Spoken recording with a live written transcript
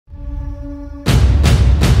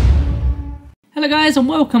Hello guys and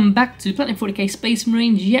welcome back to Planet 40k Space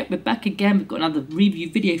Marines. Yep, we're back again. We've got another review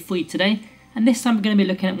video for you today, and this time we're going to be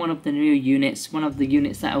looking at one of the new units, one of the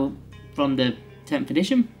units that are from the 10th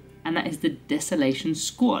edition, and that is the Desolation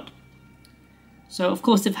Squad. So of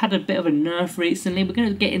course they've had a bit of a nerf recently. We're going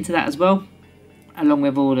to get into that as well, along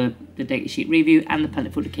with all the datasheet review and the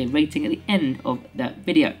Planet 40k rating at the end of that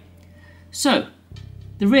video. So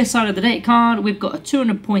the rear side of the data card, we've got a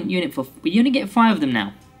 200 point unit we only get 5 of them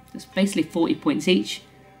now. It's basically 40 points each.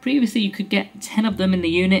 Previously you could get 10 of them in the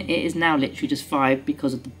unit. It is now literally just 5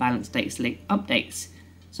 because of the balanced data slate updates.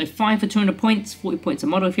 So 5 for 200 points, 40 points a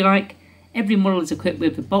model if you like. Every model is equipped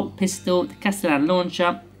with the bolt pistol, the Castellan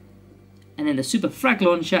launcher, and then the super frag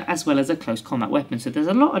launcher, as well as a close combat weapon. So there's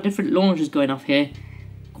a lot of different launchers going off here,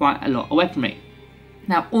 quite a lot of weaponry.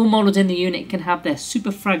 Now all models in the unit can have their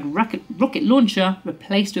super frag rocket launcher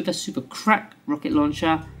replaced with a super crack rocket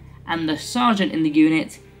launcher, and the sergeant in the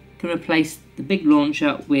unit can replace the big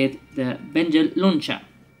launcher with the Benja launcher.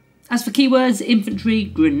 As for keywords, infantry,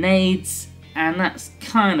 grenades, and that's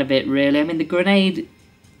kind of it really. I mean, the grenade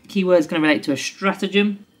keyword is going to relate to a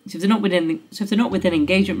stratagem. So if they're not within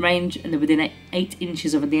engagement range and they're within 8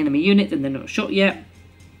 inches of the enemy unit and they're not shot yet,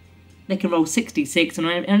 they can roll 66, and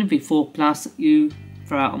on every 4+ you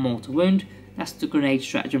throw out a mortal wound. That's the grenade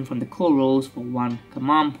stratagem from the core rules for 1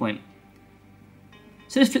 command point.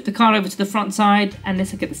 So let's flip the card over to the front side and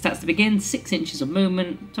let's look at the stats to begin. 6 inches of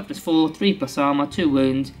movement, toughness 4, 3+ armor, 2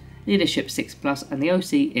 wounds, leadership 6+, and the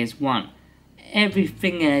OC is 1.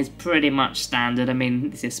 Everything is pretty much standard. I mean,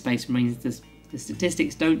 this is Space Marines, the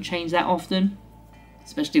statistics don't change that often,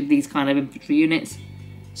 especially with these kind of infantry units.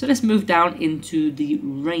 So let's move down into the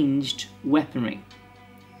ranged weaponry.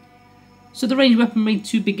 So the ranged weaponry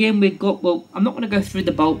to begin, we've got, well, I'm not going to go through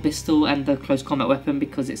the bolt pistol and the close combat weapon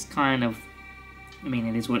because it's kind of, I mean,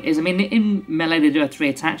 it is what it is. I mean, in melee they do have 3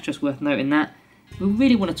 attacks, just worth noting that. We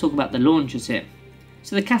really want to talk about the launchers here.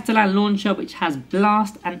 So the Castellan launcher, which has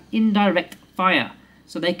blast and indirect fire.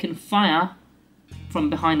 So they can fire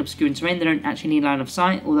from behind obscuring terrain. They don't actually need line of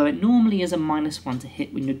sight, although it normally is a -1 to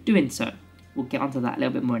hit when you're doing so. We'll get onto that a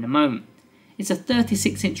little bit more in a moment. It's a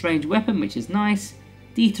 36-inch range weapon, which is nice.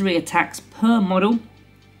 D3 attacks per model.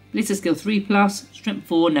 Blister skill 3+, strength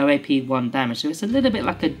 4, no AP, 1 damage. So it's a little bit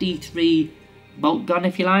like a D3 bolt gun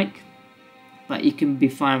if you like, but you can be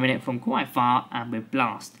firing it from quite far and with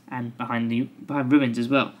blast and behind ruins as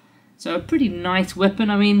well. So a pretty nice weapon.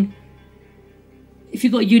 I mean, if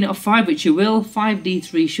you've got a unit of 5, which you will, 5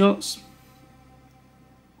 D3 shots,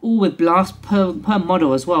 all with blast per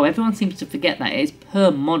model as well. Everyone seems to forget that it is per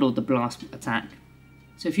model the blast attack.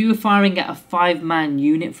 So if you were firing at a 5-man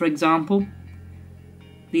unit, for example,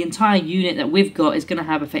 the entire unit that we've got is going to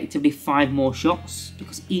have effectively 5 more shots,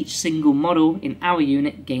 because each single model in our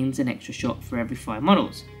unit gains an extra shot for every 5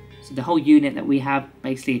 models. So the whole unit that we have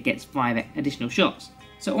basically gets 5 additional shots.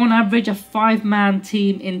 So on average, a 5-man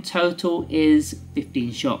team in total is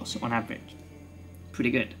 15 shots on average. Pretty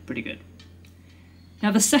good, pretty good.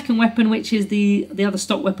 Now the second weapon, which is the other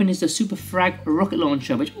stock weapon, is the Super Frag Rocket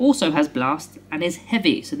Launcher, which also has blast and is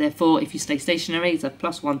heavy. So therefore, if you stay stationary, it's a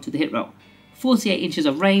 +1 to the hit roll. 48 inches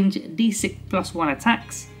of range, D6+1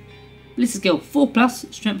 attacks, Blister skill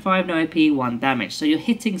 4+, strength 5, no AP, 1 damage. So you're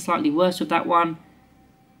hitting slightly worse with that one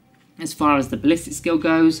as far as the ballistic skill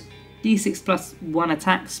goes. D6+1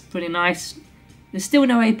 attacks, pretty nice. There's still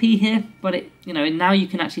no AP here, but now you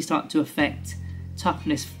can actually start to affect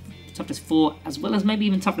toughness 4, as well as maybe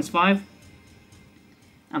even toughness 5,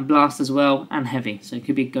 and blast as well, and heavy. So it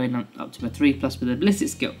could be going up to a 3+ with a ballistic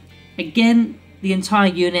skill. Again, the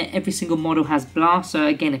entire unit, every single model has blast, so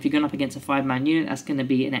again, if you're going up against a 5-man unit, that's going to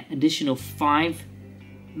be an additional 5.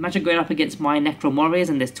 Imagine going up against my Necron Warriors,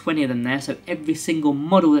 and there's 20 of them there, so every single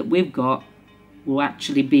model that we've got will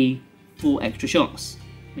actually be 4 extra shots.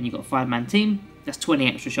 When you've got a 5-man team, that's 20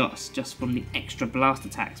 extra shots, just from the extra blast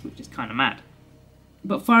attacks, which is kind of mad.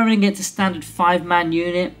 But firing against a standard 5-man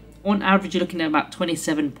unit, on average you're looking at about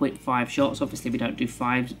 27.5 shots. Obviously we don't do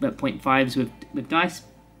 5s, but 0.5s with dice.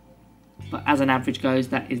 But as an average goes,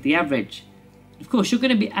 that is the average. Of course, you're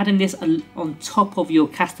going to be adding this on top of your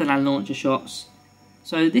Castellan launcher shots.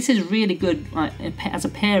 So this is really good as a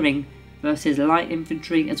pairing versus light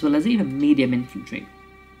infantry, as well as even medium infantry.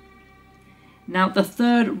 Now the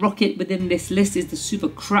third rocket within this list is the Super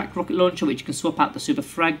Crack Rocket Launcher, which you can swap out the Super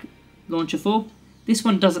Frag Launcher for. This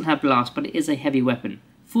one doesn't have blast, but it is a heavy weapon.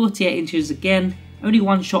 48 inches again, only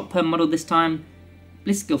 1 shot per model this time.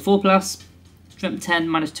 Blister skill 4+. Strength 10,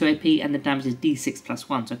 -2 AP, and the damage is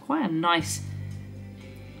D6+1, so quite a nice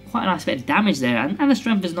bit of damage there, and the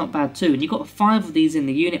strength is not bad too. And you've got 5 of these in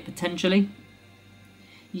the unit potentially.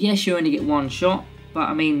 Yes, you only get 1 shot, but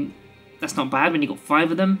I mean, that's not bad when you've got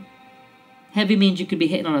 5 of them. Heavy means you could be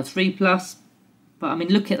hitting on a 3+, but I mean,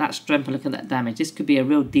 look at that strength and look at that damage. This could be a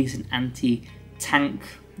real decent anti-tank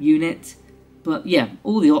unit. But yeah,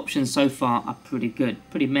 all the options so far are pretty good,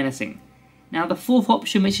 pretty menacing. Now the 4th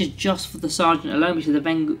option, which is just for the Sergeant alone, which is the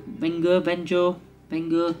Venger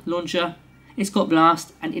launcher. It's got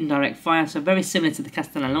blast and indirect fire, so very similar to the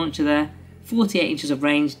Castellan launcher there. 48 inches of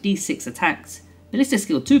range, D6 attacks, ballistic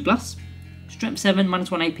skill 2+, strength 7,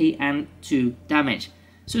 -1 AP and 2 damage.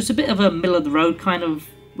 So it's a bit of a middle of the road kind of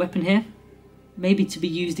weapon here. Maybe to be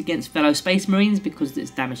used against fellow Space Marines because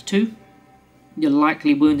it's damage 2. You're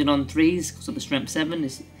likely wounded on 3s because of the strength 7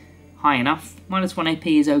 is high enough. -1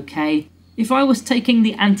 AP is okay. If I was taking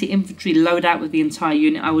the anti-infantry loadout with the entire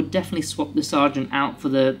unit, I would definitely swap the Sergeant out for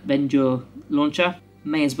the Venger launcher.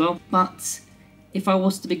 May as well. But if I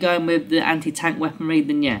was to be going with the anti-tank weaponry,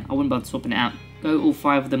 then yeah, I wouldn't bother swapping it out. Go all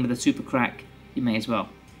 5 of them with a super crack. You may as well.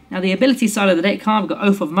 Now the ability side of the data card, we've got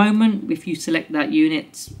Oath of Moment. If you select that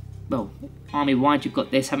unit, well, army-wide you've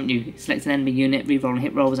got this, haven't you? Select an enemy unit, reroll and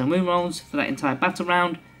hit rolls and wound rolls for that entire battle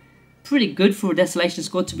round. Pretty good for a Desolation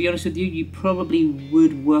squad, to be honest with you. You probably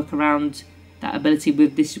would work around that ability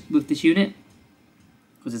with this unit,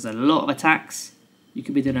 because there's a lot of attacks. You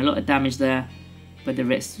could be doing a lot of damage there, whether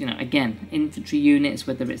it's, you know, again, infantry units,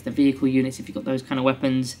 whether it's the vehicle units, if you've got those kind of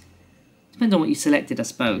weapons. Depends on what you selected, I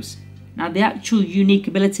suppose. Now the actual unique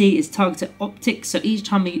ability is targeted optics, so each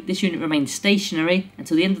time this unit remains stationary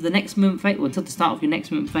until the end of the next movement phase, or until the start of your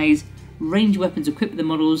next movement phase, ranged weapons equipped with the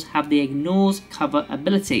models have the ignores cover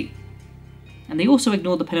ability. And they also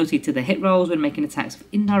ignore the penalty to the hit rolls when making attacks with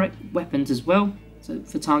indirect weapons as well, so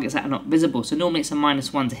for targets that are not visible. So normally it's a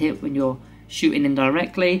 -1 to hit when you're shooting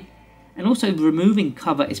indirectly. And also removing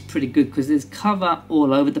cover is pretty good because there's cover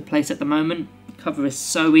all over the place at the moment. Cover is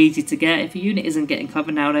so easy to get. If a unit isn't getting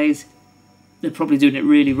cover nowadays, they're probably doing it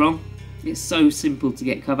really wrong. It's so simple to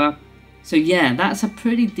get cover. So yeah, that's a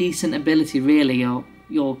pretty decent ability really.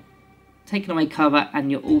 You're taking away cover and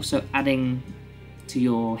you're also adding to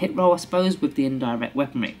your hit roll, I suppose, with the indirect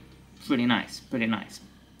weaponry. Pretty nice, pretty nice.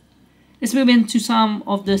 Let's move into some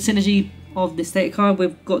of the synergy of this data card.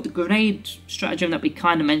 We've got the grenade stratagem that we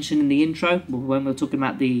kind of mentioned in the intro, when we were talking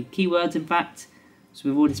about the keywords in fact. So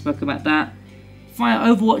we've already spoken about that. Fire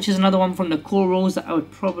Overwatch is another one from the core rules that I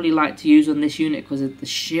would probably like to use on this unit because of the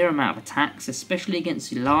sheer amount of attacks, especially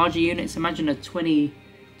against larger units. Imagine a 20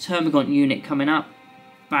 Termagant unit coming up.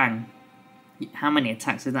 Bang. How many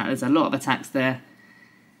attacks is that? There's a lot of attacks there.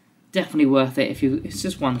 Definitely worth it if you. It's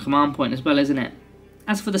just one command point as well, isn't it?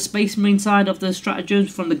 As for the Space Marine side of the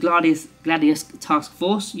stratagems from the Gladius Task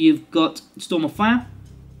Force, you've got Storm of Fire.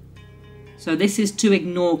 So this is to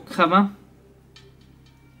ignore cover.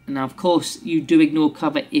 Now, of course, you do ignore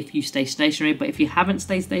cover if you stay stationary, but if you haven't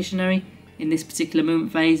stayed stationary in this particular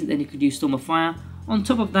movement phase, then you could use Storm of Fire. On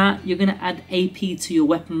top of that, you're going to add AP to your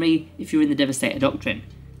weaponry if you're in the Devastator Doctrine.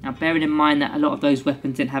 Now, bearing in mind that a lot of those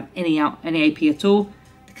weapons didn't have any AP at all.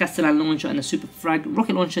 The Castellan Launcher and the Super Frag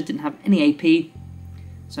Rocket Launcher didn't have any AP,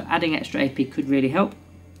 so adding extra AP could really help.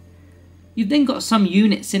 You've then got some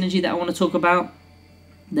unit synergy that I want to talk about.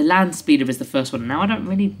 The Land Speeder is the first one. Now, I don't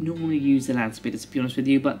really normally use the Land Speeder, to be honest with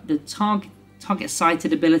you, but the target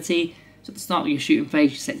sighted ability. So at the start of your shooting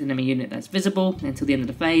phase, you select an enemy unit that's visible until the end of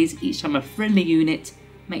the phase. Each time a friendly unit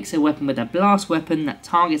makes a weapon with a blast weapon that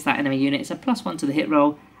targets that enemy unit, it's a +1 to the hit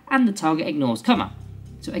roll, and the target ignores cover.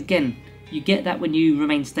 So again, you get that when you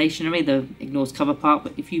remain stationary, the ignores cover part,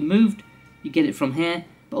 but if you moved, you get it from here.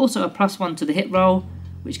 But also a +1 to the hit roll,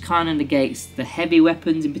 which kind of negates the heavy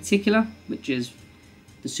weapons in particular, which is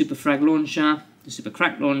the Super Frag Launcher, the Super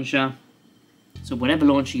Crack Launcher. So whatever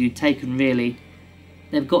launcher you take, and really,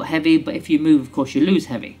 they've got heavy, but if you move, of course, you lose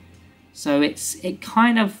heavy. So it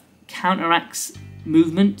kind of counteracts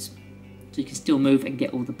movement, so you can still move and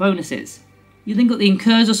get all the bonuses. You then got the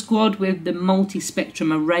Incursor Squad with the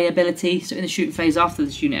Multi-Spectrum Array ability. So in the shooting phase after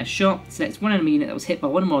this unit has shot, select one enemy unit that was hit by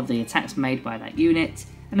one or more of the attacks made by that unit,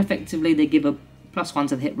 and effectively they give a +1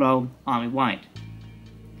 to the hit roll army-wide.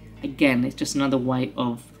 Again, it's just another way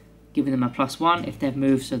of giving them a +1 if they've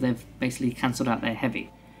moved, so they've basically cancelled out their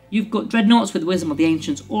heavy. You've got Dreadnoughts with Wisdom of the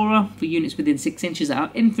Ancients Aura. For units within 6 inches that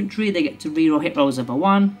are infantry, they get to reroll hit rolls over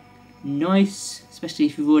 1. Nice, especially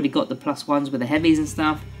if you've already got the +1s with the heavies and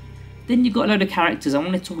stuff. Then you've got a load of characters. I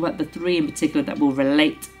want to talk about the 3 in particular that will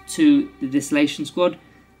relate to the Desolation Squad.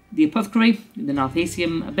 The Apothecary, the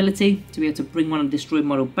Narthesium ability to be able to bring one of the destroyed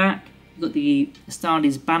model back. You've got the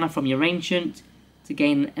Astartes Banner from your Ancient to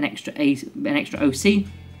gain an extra OC,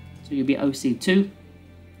 so you'll be OC2.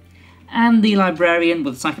 And the Librarian,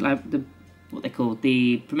 well, what they call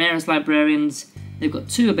the Primaris Librarians, They've got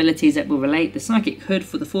 2 abilities that will relate. The Psychic Hood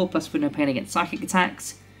for the 4+ for no pain against psychic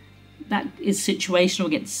attacks. That is situational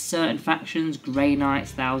against certain factions, Grey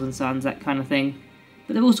Knights, Thousand Suns, that kind of thing.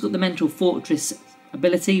 But they've also got the Mental Fortress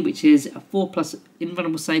ability, which is a 4+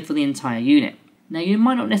 invulnerable save for the entire unit. Now you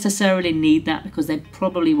might not necessarily need that because they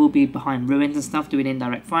probably will be behind ruins and stuff doing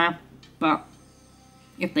indirect fire, but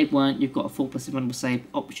if they weren't, you've got a 4+ invulnerable save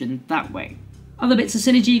option that way. Other bits of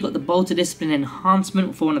synergy, you've got the Bolter Discipline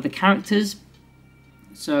enhancement for one of the characters.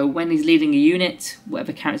 So when he's leading a unit,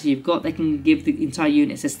 whatever character you've got, they can give the entire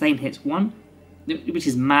unit sustained hits 1, which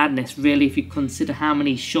is madness really if you consider how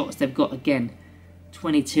many shots they've got. Again,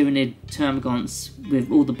 22 in Termagants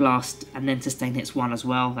with all the blast and then sustained hits 1 as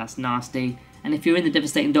well. That's nasty. And if you're in the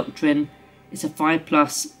Devastating Doctrine, it's a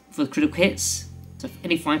 5+ for critical hits. So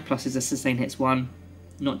any 5+ is a sustained hits 1,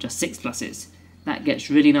 not just 6+. That gets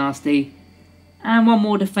really nasty. And one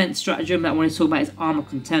more defense stratagem that I want to talk about is Armor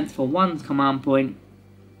Contempt for 1 command point.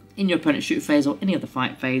 In your opponent's shoot phase or any of the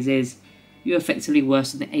fight phases, you effectively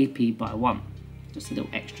worsen the AP by 1. Just a little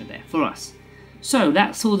extra there for us. So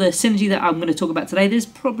that's all the synergy that I'm going to talk about today. There's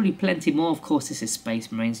probably plenty more. Of course, this is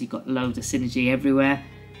Space Marines. You've got loads of synergy everywhere.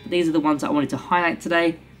 But these are the ones that I wanted to highlight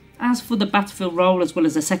today. As for the battlefield role as well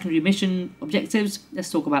as the secondary mission objectives,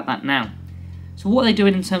 let's talk about that now. So what are they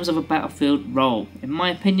doing in terms of a battlefield role? In my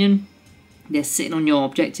opinion, they're sitting on your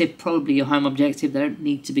objective, probably your home objective. They don't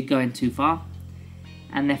need to be going too far.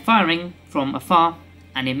 And they're firing from afar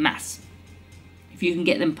and in mass. If you can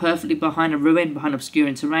get them perfectly behind a ruin, behind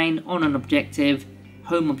obscuring terrain, on an objective,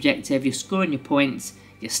 home objective, you're scoring your points,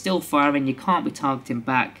 you're still firing, you can't be targeted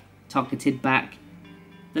back.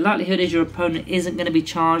 The likelihood is your opponent isn't going to be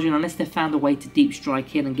charging unless they've found a way to deep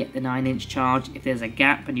strike in and get the 9-inch charge if there's a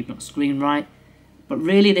gap and you've not screened right. But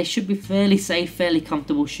really they should be fairly safe, fairly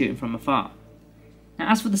comfortable shooting from afar.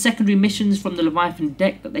 Now as for the secondary missions from the Leviathan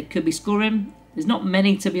deck that they could be scoring, there's not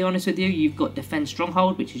many to be honest with you. You've got Defend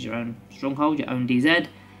Stronghold, which is your own stronghold, your own DZ.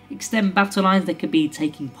 Extend battle lines, they could be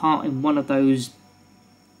taking part in one of those.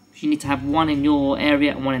 You need to have one in your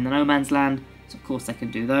area and one in the no man's land, so of course they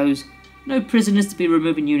can do those. No prisoners to be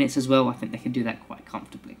removing units as well. I think they can do that quite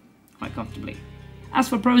comfortably. As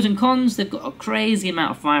for pros and cons, they've got a crazy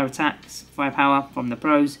amount of firepower from the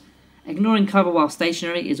pros. Ignoring cover while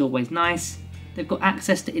stationary is always nice. They've got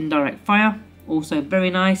access to indirect fire, also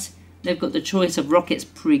very nice. They've got the choice of rockets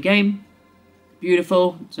pre-game,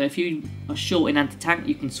 beautiful. So if you are short in anti-tank,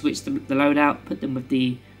 you can switch the loadout, put them with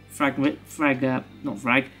the put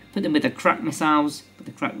them with the crack missiles, with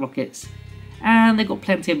the crack rockets, and they've got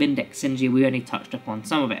plenty of index synergy. We only touched upon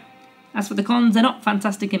some of it. As for the cons, they're not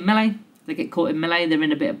fantastic in melee. If they get caught in melee, they're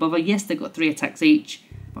in a bit of bother. Yes, they've got 3 attacks each,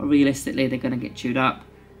 but realistically, they're going to get chewed up.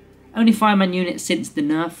 Only 5-man units since the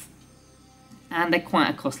nerf, and they're quite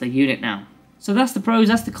a costly unit now. So that's the pros,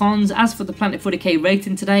 that's the cons. As for the Planet 40k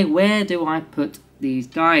rating today, where do I put these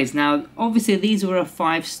guys? Now, obviously these were a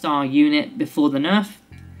 5-star unit before the nerf.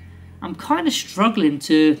 I'm kind of struggling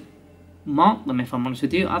to mark them if I'm honest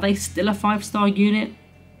with you. Are they still a 5-star unit?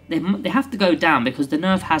 They have to go down because the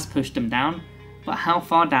nerf has pushed them down. But how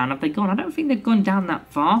far down have they gone? I don't think they've gone down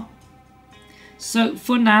that far. So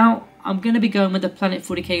for now, I'm going to be going with the Planet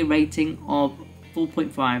 40k rating of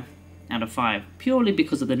 4.5 out of 5. Purely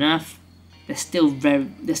because of the nerf. They're still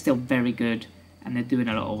very good and they're doing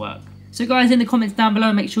a lot of work. So guys, in the comments down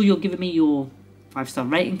below, make sure you're giving me your 5-star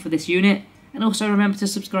rating for this unit. And also remember to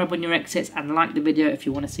subscribe when your exits and like the video if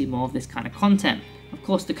you want to see more of this kind of content. Of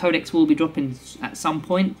course, the codex will be dropping at some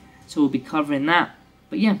point, so we'll be covering that.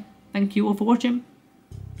 But yeah, thank you all for watching.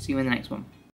 See you in the next one.